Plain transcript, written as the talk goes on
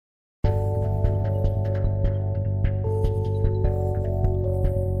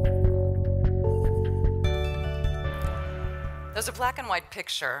There's a black and white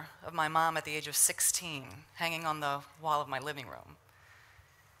picture of my mom at the age of 16 hanging on the wall of my living room.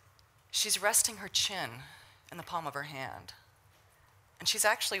 She's resting her chin in the palm of her hand, and she's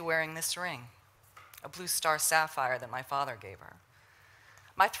actually wearing this ring, a blue star sapphire that my father gave her.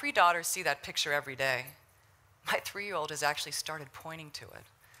 My 3 daughters see that picture every day. My 3-year-old has actually started pointing to it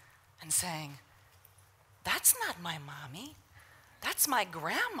and saying, "That's not my mommy, that's my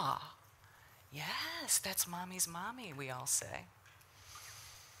grandma." "Yes, that's mommy's mommy," we all say.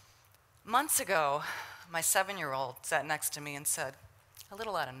 Months ago, my 7-year-old sat next to me and said, a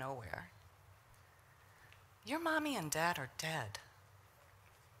little out of nowhere, "Your mommy and dad are dead.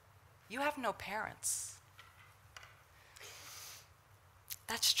 You have no parents."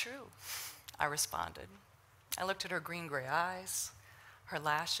 "That's true," I responded. I looked at her green-gray eyes, her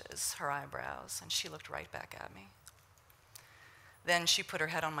lashes, her eyebrows, and she looked right back at me. Then she put her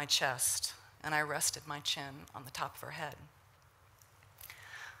head on my chest, and I rested my chin on the top of her head.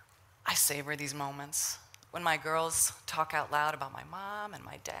 I savor these moments when my girls talk out loud about my mom and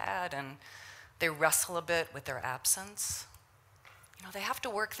my dad, and they wrestle a bit with their absence. You know, they have to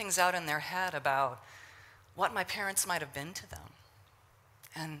work things out in their head about what my parents might have been to them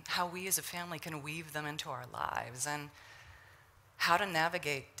and how we as a family can weave them into our lives and how to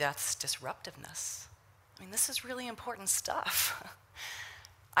navigate death's disruptiveness. I mean, this is really important stuff.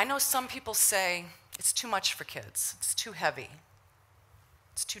 I know some people say it's too much for kids, it's too heavy,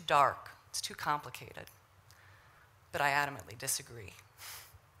 it's too dark, it's too complicated, but I adamantly disagree.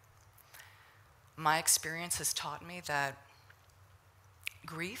 My experience has taught me that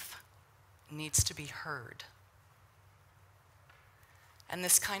grief needs to be heard. And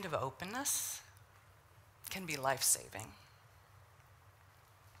this kind of openness can be life-saving.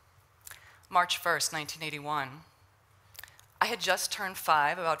 March 1st, 1981. I had just turned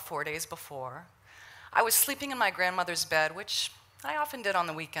 5 about 4 days before. I was sleeping in my grandmother's bed, which I often did on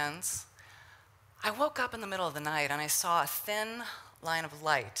the weekends. I woke up in the middle of the night and I saw a thin line of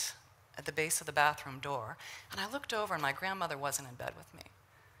light at the base of the bathroom door, and I looked over and my grandmother wasn't in bed with me.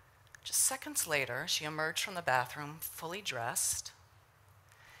 Just seconds later, she emerged from the bathroom fully dressed.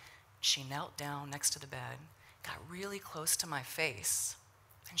 She knelt down next to the bed, got really close to my face,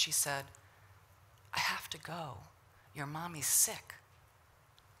 and she said, "I have to go. Your mommy's sick."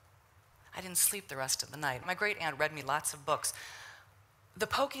 I didn't sleep the rest of the night. My great aunt read me lots of books. The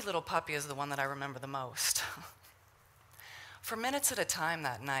Pokey Little Puppy is the one that I remember the most. For minutes at a time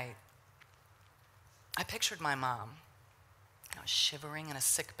that night, I pictured my mom, shivering in a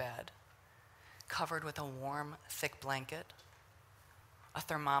sick bed, covered with a warm, thick blanket, a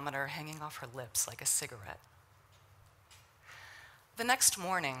thermometer hanging off her lips like a cigarette. The next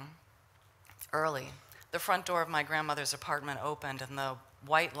morning, early, the front door of my grandmother's apartment opened and the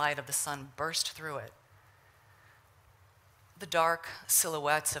white light of the sun burst through it. The dark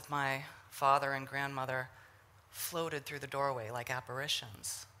silhouettes of my father and grandmother floated through the doorway like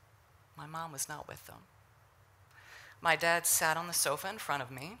apparitions. My mom was not with them. My dad sat on the sofa in front of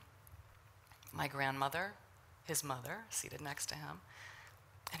me. My grandmother, his mother, seated next to him,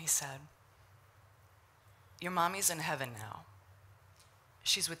 and he said, "Your mommy's in heaven now.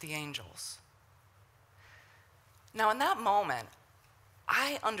 She's with the angels." Now, in that moment,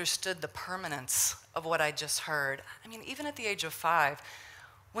 I understood the permanence of what I just heard. I mean, even at the age of 5,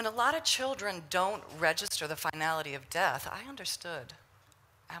 when a lot of children don't register the finality of death, I understood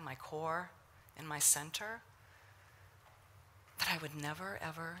at my core, in my center, that I would never,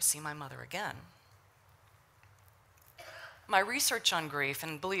 ever see my mother again. My research on grief,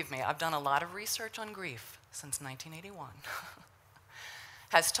 and believe me, I've done a lot of research on grief since 1981,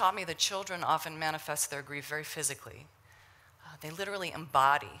 has taught me that children often manifest their grief very physically. They literally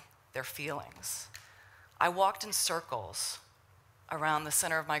embody their feelings. I walked in circles around the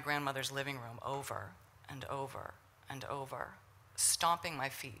center of my grandmother's living room over and over and over, stomping my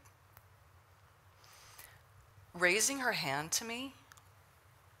feet. Raising her hand to me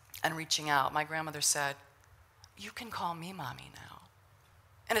and reaching out, my grandmother said, "You can call me mommy now."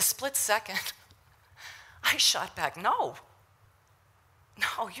 In a split second, I shot back, "No,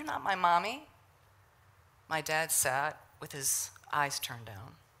 you're not my mommy." My dad sat with his eyes turned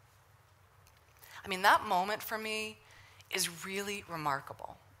down. I mean, that moment for me is really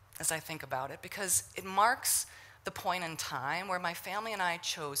remarkable as I think about it, because it marks the point in time where my family and I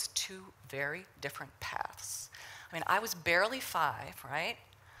chose 2 very different paths. I mean, I was barely 5, right?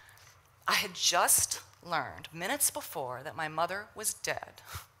 I had just learned minutes before that my mother was dead.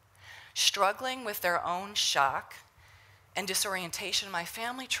 Struggling with their own shock and disorientation, my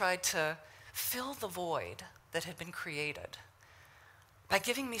family tried to fill the void that had been created by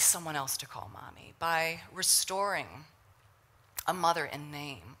giving me someone else to call mommy, by restoring a mother in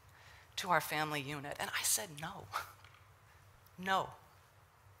name, to our family unit. And I said no. No.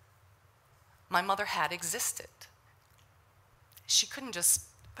 My mother had existed. She couldn't just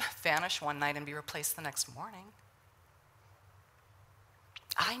vanish one night and be replaced the next morning.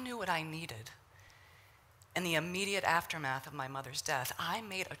 I knew what I needed. In the immediate aftermath of my mother's death, I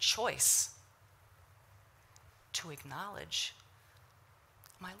made a choice to acknowledge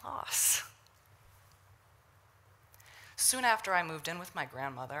my loss. Soon after I moved in with my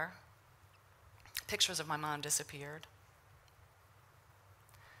grandmother, pictures of my mom disappeared.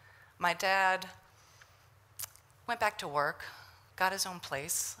 My dad went back to work, got his own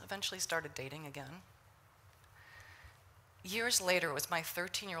place, eventually started dating again. Years later, it was my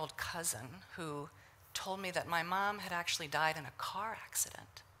 13-year-old cousin who told me that my mom had actually died in a car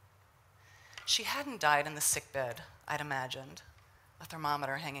accident. She hadn't died in the sickbed, I'd imagined, a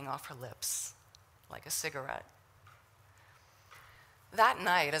thermometer hanging off her lips, like a cigarette. That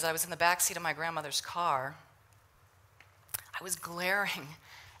night, as I was in the backseat of my grandmother's car, I was glaring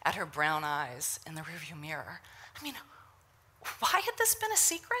at her brown eyes in the rearview mirror. I mean, why had this been a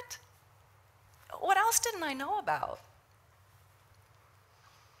secret? What else didn't I know about?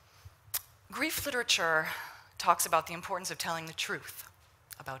 Grief literature talks about the importance of telling the truth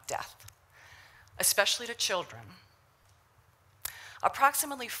about death, especially to children.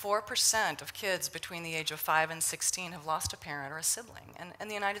 Approximately 4% of kids between the age of 5 and 16 have lost a parent or a sibling. And in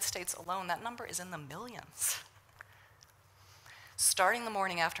the United States alone, that number is in the millions. Starting the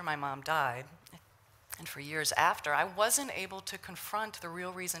morning after my mom died, and for years after, I wasn't able to confront the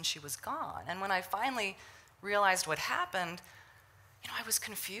real reason she was gone. And when I finally realized what happened, I was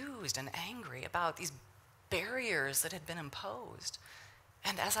confused and angry about these barriers that had been imposed.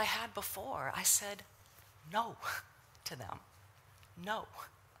 And as I had before, I said no to them. No.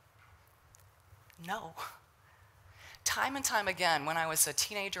 No. Time and time again, when I was a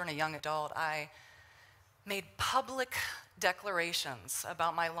teenager and a young adult, I made public declarations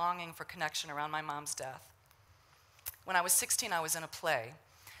about my longing for connection around my mom's death. When I was 16, I was in a play,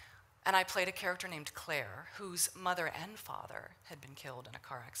 and I played a character named Claire, whose mother and father had been killed in a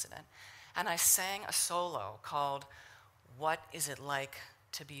car accident. And I sang a solo called, "What Is It Like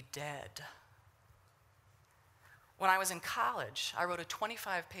to Be Dead?" When I was in college, I wrote a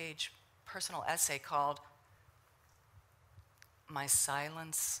 25-page personal essay called "My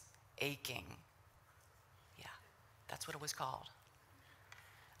Silence Aching." Yeah, that's what it was called.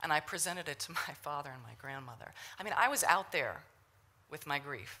 And I presented it to my father and my grandmother. I mean, I was out there with my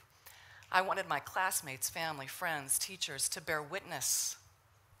grief. I wanted my classmates, family, friends, teachers to bear witness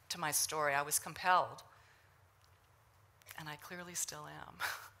to my story. I was compelled, and I clearly still am,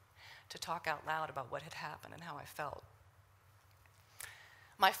 to talk out loud about what had happened and how I felt.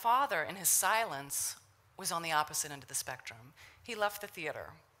 My father, in his silence, was on the opposite end of the spectrum. He left the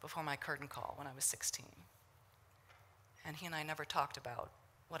theater before my curtain call when I was 16. And he and I never talked about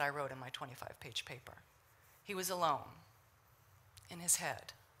what I wrote in my 25-page paper. He was alone, in his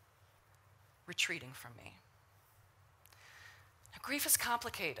head, retreating from me. Now, grief is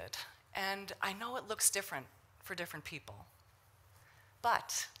complicated, and I know it looks different for different people.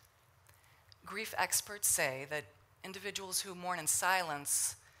 But grief experts say that individuals who mourn in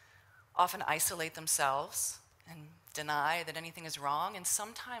silence often isolate themselves and deny that anything is wrong, and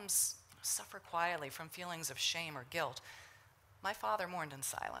sometimes suffer quietly from feelings of shame or guilt. My father mourned in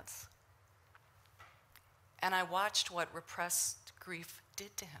silence. And I watched what repressed grief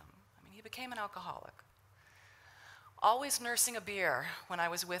did to him. I mean, he became an alcoholic. Always nursing a beer when I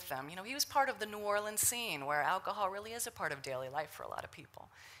was with them. He was part of the New Orleans scene where alcohol really is a part of daily life for a lot of people.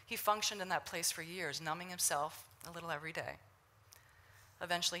 He functioned in that place for years, numbing himself a little every day.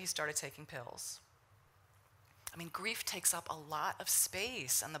 Eventually, he started taking pills. I mean, grief takes up a lot of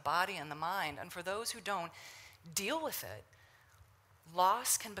space in the body and the mind, and for those who don't deal with it,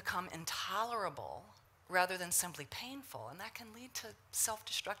 loss can become intolerable rather than simply painful, and that can lead to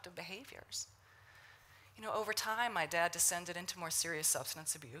self-destructive behaviors. Over time, my dad descended into more serious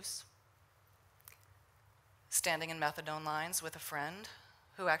substance abuse, standing in methadone lines with a friend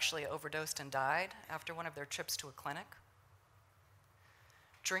who actually overdosed and died after one of their trips to a clinic,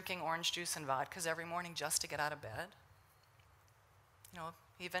 drinking orange juice and vodkas every morning just to get out of bed.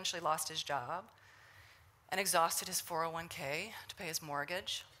 He eventually lost his job and exhausted his 401k to pay his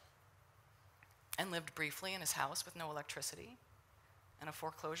mortgage, and lived briefly in his house with no electricity and a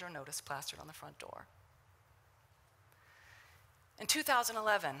foreclosure notice plastered on the front door. In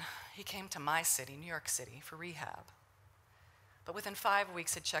 2011, he came to my city, New York City, for rehab. But within 5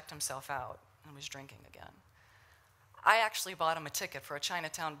 weeks, had checked himself out and was drinking again. I actually bought him a ticket for a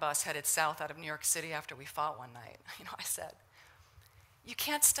Chinatown bus headed south out of New York City after we fought one night. I said, You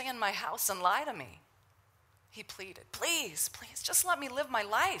can't stay in my house and lie to me. He pleaded, please, please, just let me live my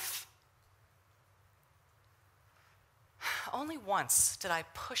life. Only once did I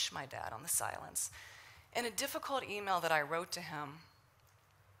push my dad on the silence. In a difficult email that I wrote to him,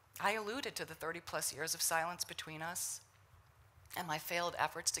 I alluded to the 30-plus years of silence between us and my failed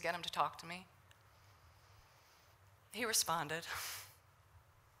efforts to get him to talk to me. He responded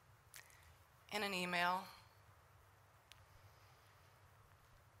in an email,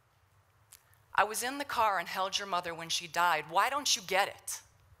 I was in the car and held your mother when she died. Why don't you get it?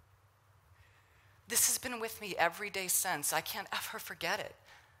 This has been with me every day since. I can't ever forget it.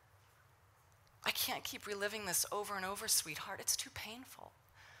 I can't keep reliving this over and over, sweetheart. It's too painful.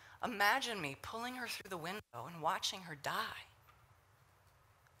 Imagine me pulling her through the window and watching her die.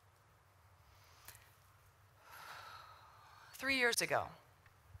 Three years ago,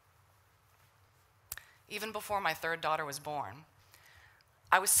 even before my third daughter was born,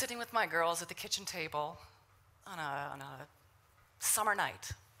 I was sitting with my girls at the kitchen table on a summer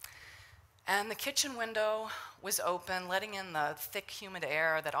night. And the kitchen window was open, letting in the thick, humid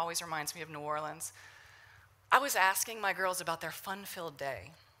air that always reminds me of New Orleans. I was asking my girls about their fun-filled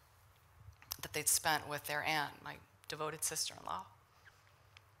day that they'd spent with their aunt, my devoted sister-in-law.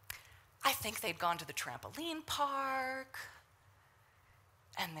 I think they'd gone to the trampoline park,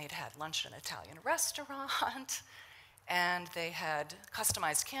 and they'd had lunch at an Italian restaurant, and they had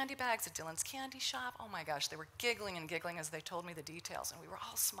customized candy bags at Dylan's Candy Shop. Oh my gosh, they were giggling and giggling as they told me the details, and we were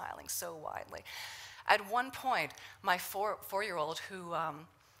all smiling so widely. At one point, my four-year-old, who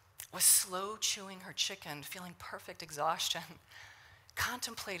was slow chewing her chicken, feeling perfect exhaustion,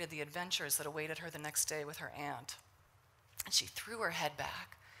 contemplated the adventures that awaited her the next day with her aunt. And she threw her head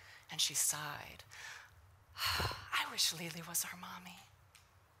back, and she sighed. I wish Lily was our mommy.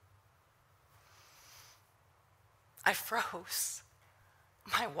 I froze.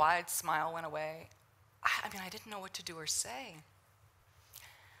 My wide smile went away. I didn't know what to do or say.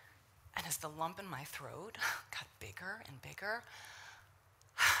 And as the lump in my throat got bigger and bigger,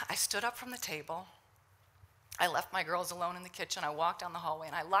 I stood up from the table. I left my girls alone in the kitchen. I walked down the hallway,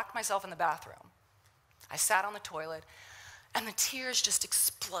 and I locked myself in the bathroom. I sat on the toilet, and the tears just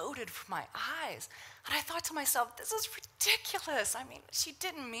exploded from my eyes. And I thought to myself, this is ridiculous. She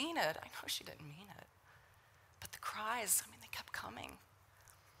didn't mean it. I know she didn't mean it. But the cries, they kept coming.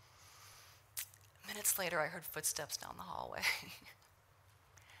 Minutes later, I heard footsteps down the hallway.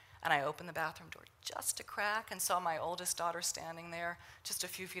 And I opened the bathroom door just a crack and saw my oldest daughter standing there just a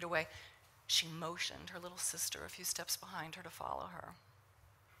few feet away. She motioned her little sister a few steps behind her to follow her.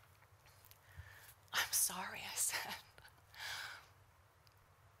 I'm sorry, I said.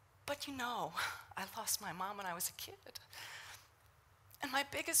 But I lost my mom when I was a kid. And my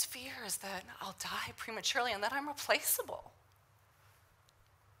biggest fear is that I'll die prematurely and that I'm replaceable.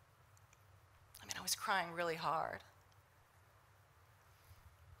 I was crying really hard.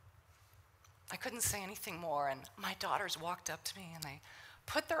 I couldn't say anything more, and my daughters walked up to me, and they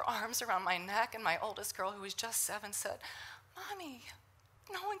put their arms around my neck, and my oldest girl, who was just 7, said, Mommy,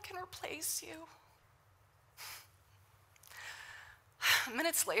 no one can replace you.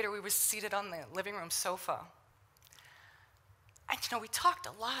 Minutes later, we were seated on the living room sofa. And we talked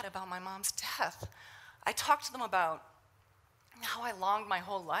a lot about my mom's death. I talked to them about how I longed my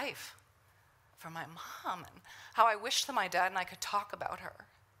whole life for my mom and how I wished that my dad and I could talk about her.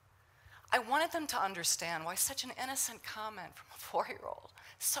 I wanted them to understand why such an innocent comment from a 4-year-old,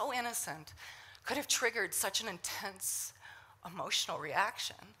 so innocent, could have triggered such an intense emotional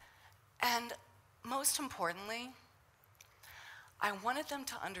reaction. And most importantly, I wanted them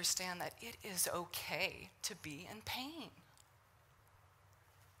to understand that it is okay to be in pain.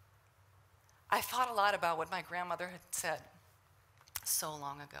 I thought a lot about what my grandmother had said so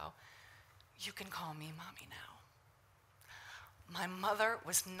long ago. You can call me Mommy now. My mother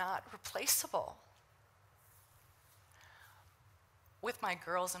was not replaceable. With my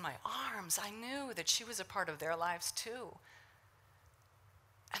girls in my arms, I knew that she was a part of their lives too,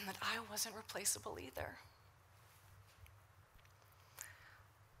 and that I wasn't replaceable either.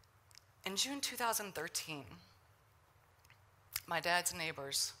 In June 2013, my dad's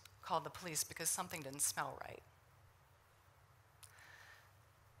neighbors called the police because something didn't smell right.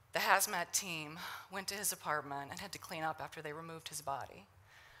 The hazmat team went to his apartment and had to clean up after they removed his body.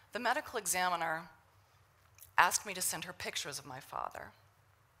 The medical examiner asked me to send her pictures of my father,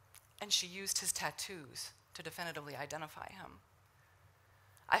 and she used his tattoos to definitively identify him.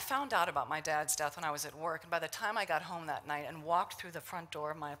 I found out about my dad's death when I was at work, and by the time I got home that night and walked through the front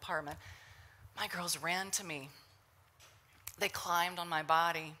door of my apartment, my girls ran to me. They climbed on my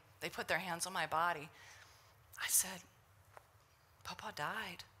body. They put their hands on my body. I said, Papa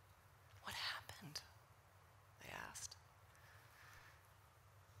died. What happened? They asked.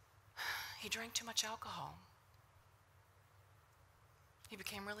 He drank too much alcohol. He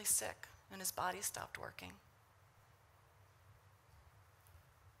became really sick and his body stopped working.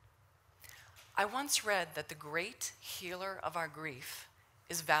 I once read that the great healer of our grief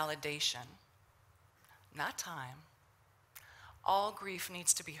is validation, not time. All grief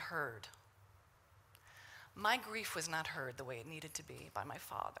needs to be heard. My grief was not heard the way it needed to be by my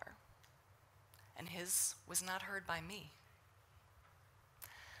father, and his was not heard by me.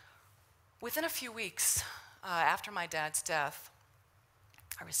 Within a few weeks after my dad's death,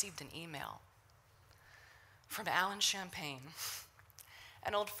 I received an email from Alan Champagne,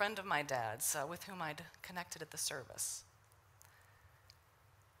 an old friend of my dad's with whom I'd connected at the service.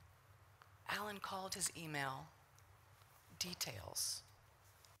 Alan called his email Details.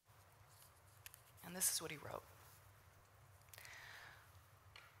 And this is what he wrote.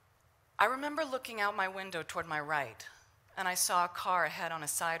 I remember looking out my window toward my right, and I saw a car ahead on a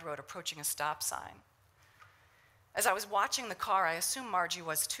side road approaching a stop sign. As I was watching the car, I assumed Margie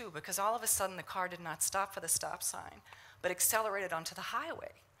was too, because all of a sudden the car did not stop for the stop sign, but accelerated onto the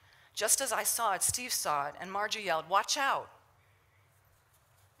highway. Just as I saw it, Steve saw it, and Margie yelled, "Watch out!"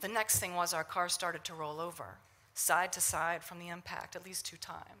 The next thing was our car started to roll over, side to side from the impact at least 2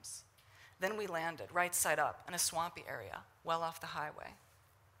 times. Then we landed, right side up, in a swampy area, well off the highway.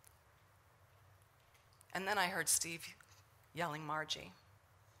 And then I heard Steve yelling Margie.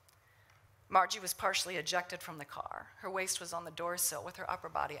 Margie was partially ejected from the car. Her waist was on the door sill with her upper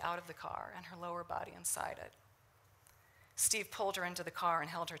body out of the car and her lower body inside it. Steve pulled her into the car and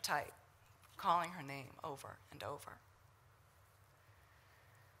held her tight, calling her name over and over.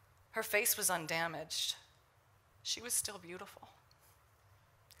 Her face was undamaged. She was still beautiful.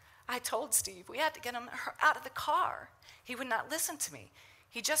 I told Steve we had to get her out of the car. He would not listen to me.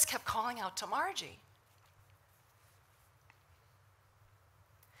 He just kept calling out to Margie.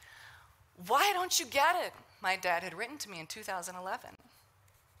 "Why don't you get it?" my dad had written to me in 2011,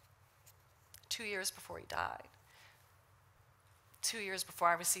 2 years before he died. 2 years before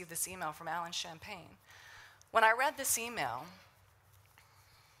I received this email from Alan Champagne. When I read this email,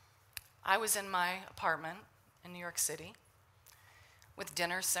 I was in my apartment in New York City with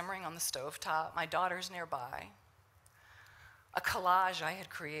dinner simmering on the stovetop, my daughters nearby, a collage I had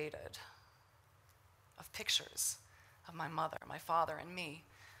created of pictures of my mother, my father, and me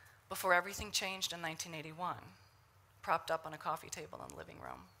before everything changed in 1981, propped up on a coffee table in the living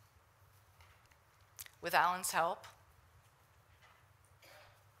room. With Alan's help,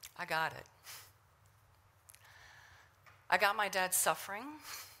 I got it. I got my dad suffering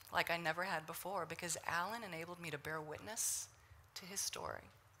like I never had before because Alan enabled me to bear witness to his story.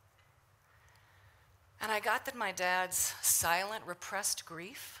 And I got that my dad's silent, repressed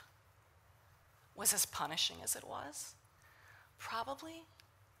grief was as punishing as it was, probably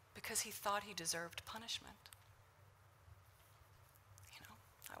because he thought he deserved punishment.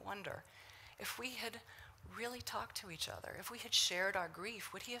 I wonder if we had really talked to each other, if we had shared our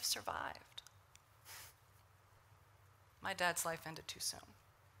grief, would he have survived? My dad's life ended too soon.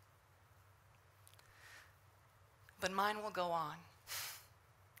 But mine will go on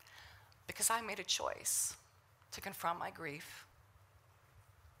because I made a choice to confront my grief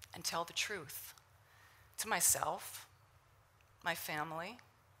and tell the truth to myself, my family,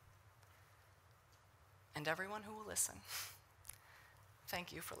 and everyone who will listen.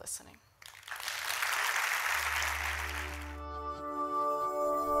 Thank you for listening.